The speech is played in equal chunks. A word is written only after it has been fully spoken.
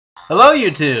Hello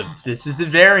YouTube, this is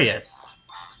Advarious.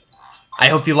 I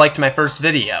hope you liked my first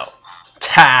video.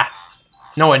 Ta!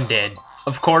 No one did.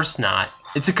 Of course not.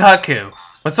 It's a Kut-Kus.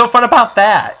 What's so fun about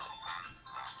that?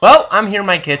 Well, I'm here in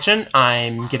my kitchen.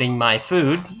 I'm getting my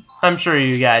food. I'm sure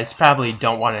you guys probably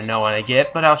don't want to know what I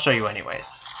get, but I'll show you anyways.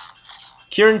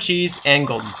 Cured cheese and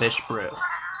golden fish brew.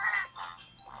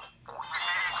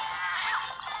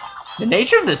 The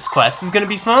nature of this quest is going to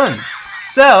be fun.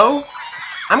 So,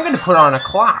 I'm going to put on a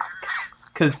clock.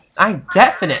 Because I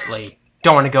definitely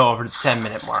don't want to go over the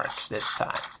 10-minute mark this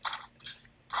time.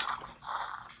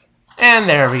 And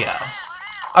there we go.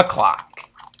 A clock.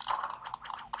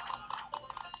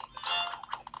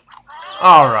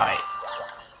 Alright.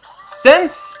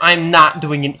 Since I'm not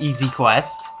doing an easy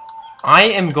quest, I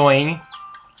am going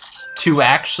to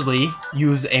actually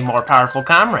use a more powerful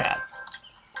comrade.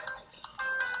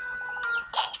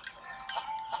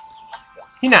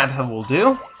 Hinata will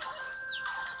do.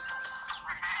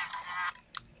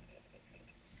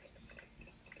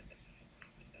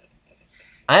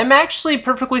 I'm actually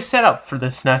perfectly set up for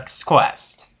this next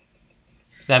quest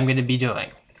that I'm going to be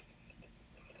doing.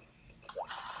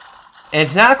 And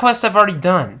it's not a quest I've already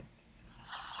done.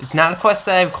 It's not a quest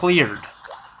that I've cleared.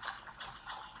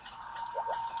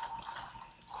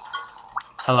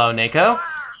 Hello, Neko.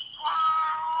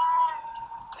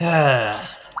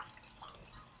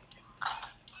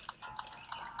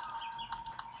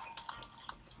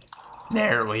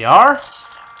 There we are.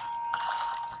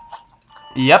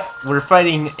 Yep, we're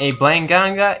fighting a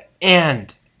Blanganga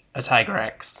and a Tiger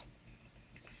X.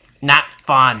 Not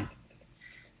fun.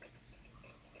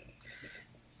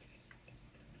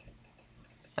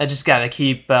 I just gotta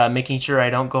keep making sure I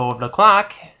don't go over the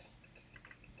clock.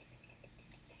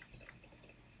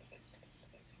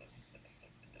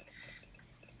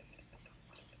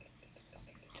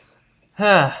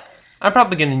 I'm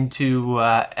probably going to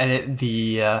edit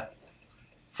the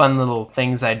fun little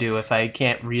things I do if I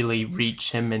can't really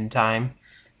reach him in time.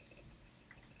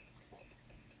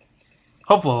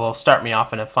 Hopefully it'll start me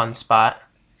off in a fun spot.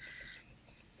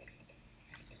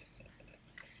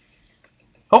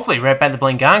 Hopefully right by the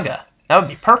Blanganga. That would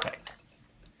be perfect.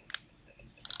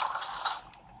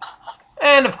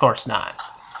 And of course not.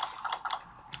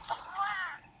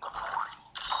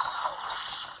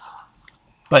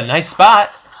 But nice spot.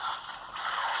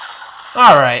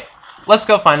 Alright, let's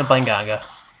go find a Blanganga.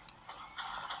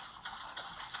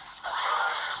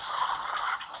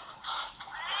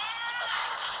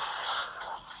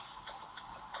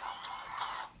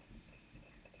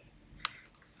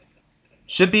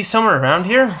 Should be somewhere around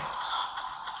here.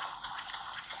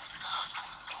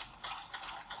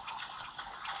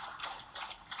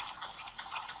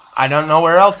 I don't know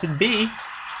where else it'd be.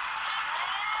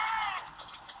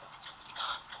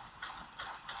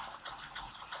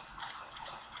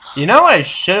 You know what I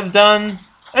should have done?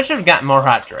 I should have gotten more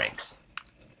hot drinks.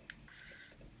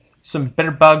 Some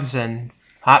bitter bugs and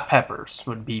hot peppers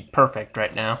would be perfect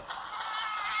right now.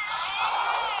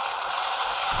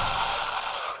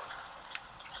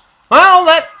 Well,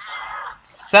 that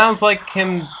sounds like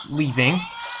him leaving.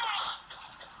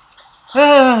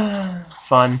 Fun.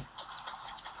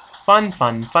 Fun,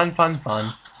 fun, fun, fun,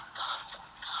 fun.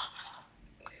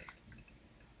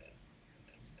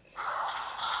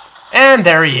 And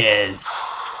there he is.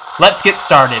 Let's get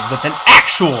started with an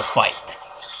actual fight.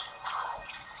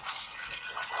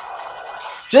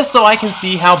 Just so I can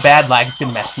see how bad lag is going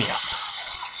to mess me up.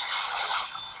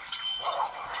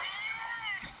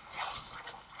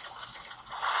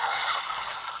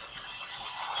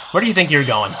 Where do you think you're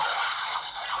going?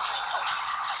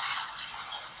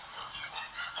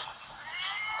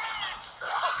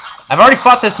 I've already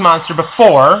fought this monster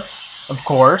before, of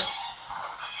course.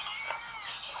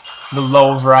 The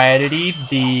low variety,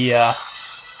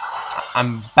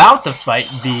 I'm about to fight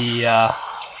the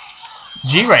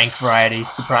G-rank variety,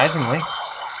 surprisingly.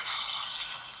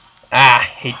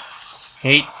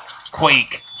 Hate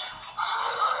Quake.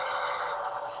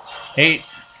 Hate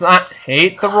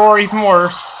the roar even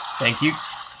worse.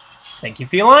 Thank you,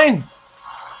 Feline.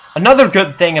 Another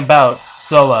good thing about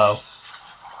solo.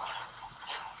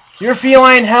 Your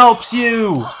Feline helps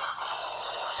you.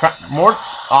 More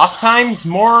off times,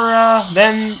 more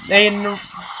than an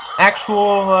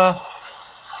actual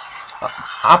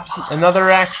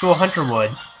another actual hunter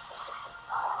would.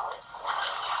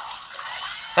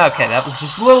 Okay, that was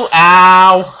just a little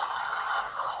ow.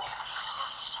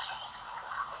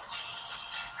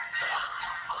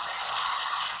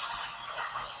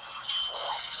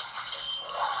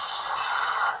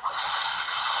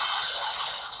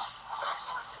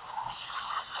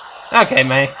 Okay,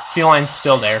 my Feline's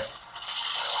still there.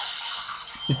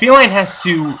 The feline has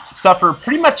to suffer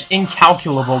pretty much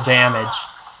incalculable damage.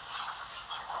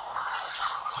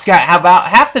 It's got about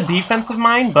half the defense of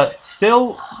mine, but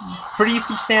still pretty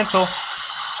substantial.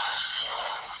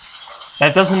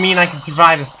 That doesn't mean I can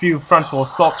survive a few frontal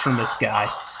assaults from this guy.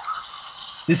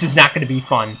 This is not going to be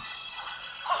fun.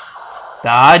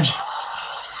 Dodge.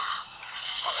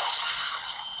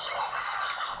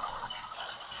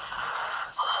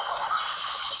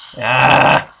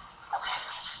 Ah.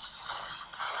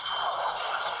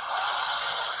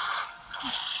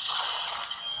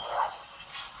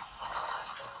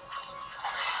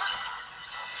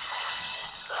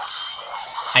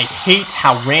 I hate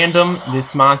how random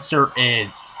this monster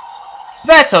is.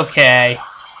 That's okay.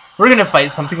 We're gonna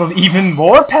fight something even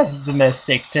more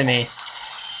pessimistic to me.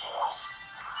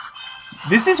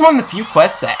 This is one of the few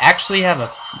quests I actually have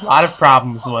a lot of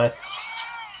problems with.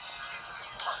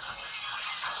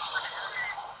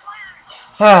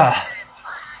 Ah.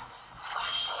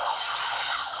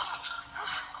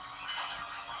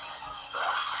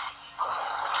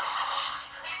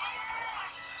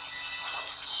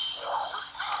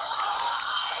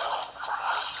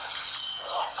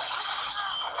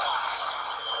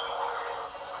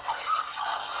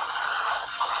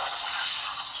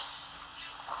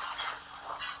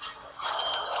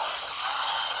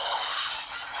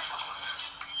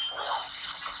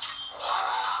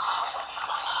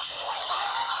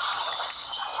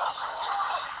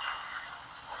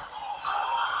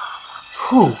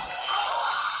 Whew.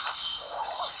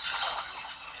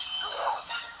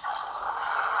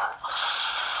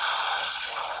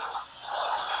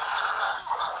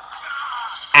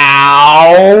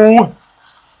 Ow!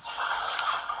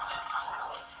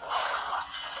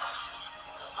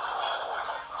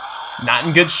 Not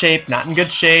in good shape, not in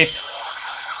good shape.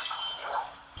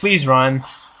 Please run.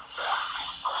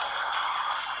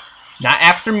 Not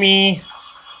after me.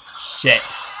 Shit.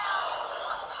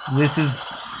 This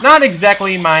is not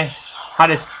exactly my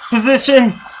hottest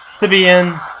position to be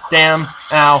in. Damn.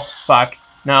 Ow. Fuck.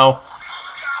 No.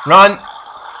 Run.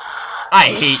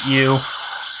 I hate you.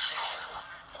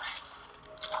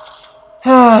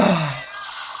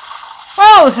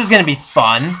 Well, this is gonna be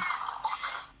fun.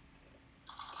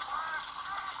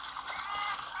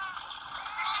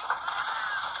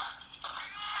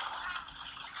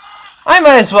 I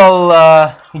might as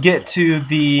well get to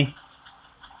the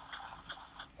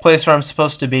place where I'm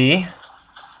supposed to be.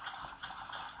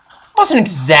 Wasn't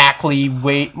exactly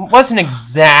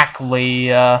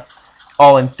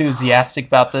all enthusiastic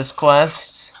about this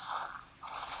quest.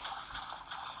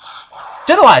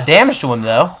 Did a lot of damage to him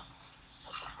though.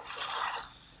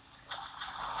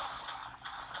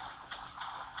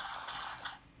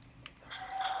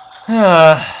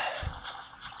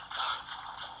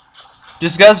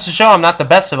 Just goes to show I'm not the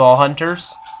best of all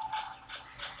hunters.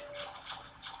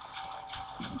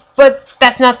 But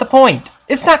that's not the point.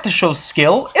 It's not to show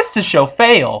skill, it's to show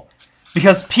fail.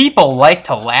 Because people like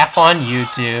to laugh on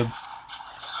YouTube.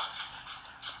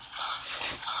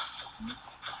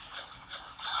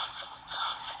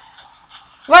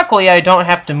 Luckily, I don't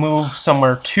have to move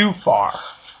somewhere too far.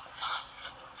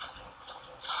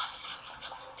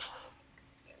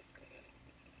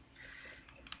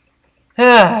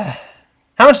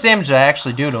 How much damage did I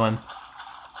actually do to him?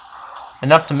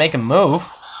 Enough to make him move.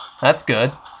 That's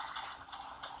good.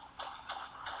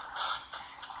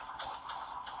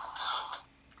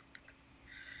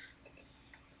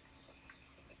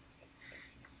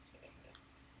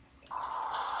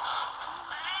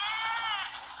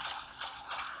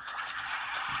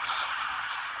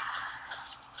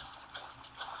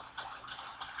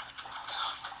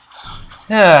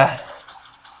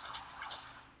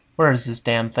 Where is this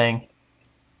damn thing?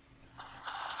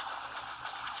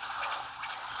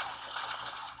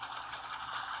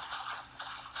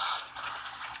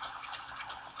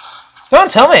 Don't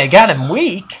tell me I got him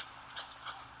weak.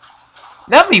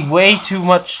 That would be way too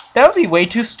much. That would be way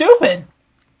too stupid.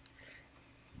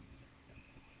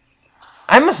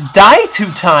 I must die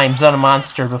 2 times on a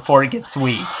monster before it gets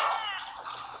weak.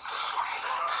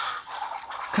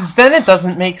 Because then it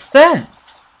doesn't make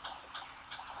sense.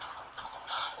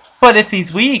 But if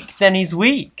he's weak, then he's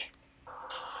weak.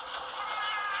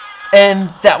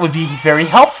 And that would be very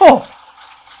helpful.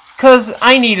 Because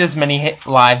I need as many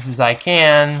lives as I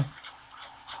can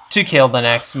to kill the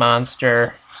next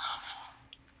monster.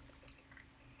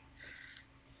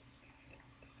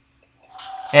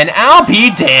 And I'll be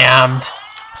damned.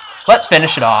 Let's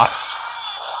finish it off.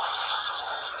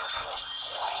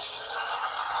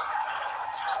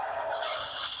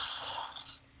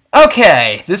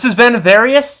 Okay, this has been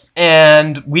Advarious,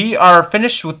 and we are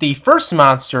finished with the first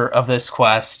monster of this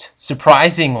quest,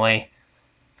 surprisingly.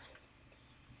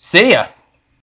 See ya!